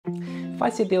If I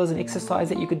said there was an exercise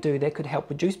that you could do that could help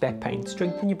reduce back pain,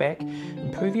 strengthen your back,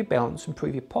 improve your balance,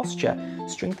 improve your posture,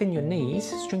 strengthen your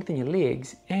knees, strengthen your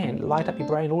legs, and light up your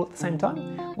brain all at the same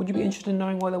time, would you be interested in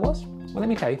knowing what that was? Well, let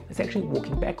me tell you, it's actually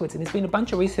walking backwards, and there's been a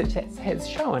bunch of research that has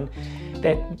shown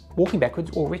that walking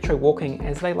backwards, or retro walking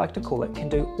as they like to call it, can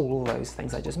do all of those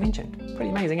things I just mentioned. Pretty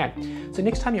amazing, eh? So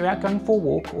next time you're out going for a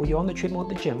walk or you're on the treadmill at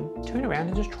the gym, turn around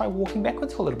and just try walking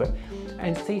backwards for a little bit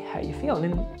and see how you feel,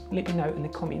 and then let me know in the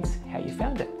comments how you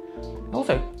found it.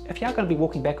 Also, if you are going to be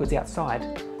walking backwards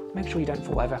outside, make sure you don't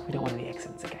fall over. We don't want any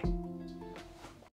accidents, okay?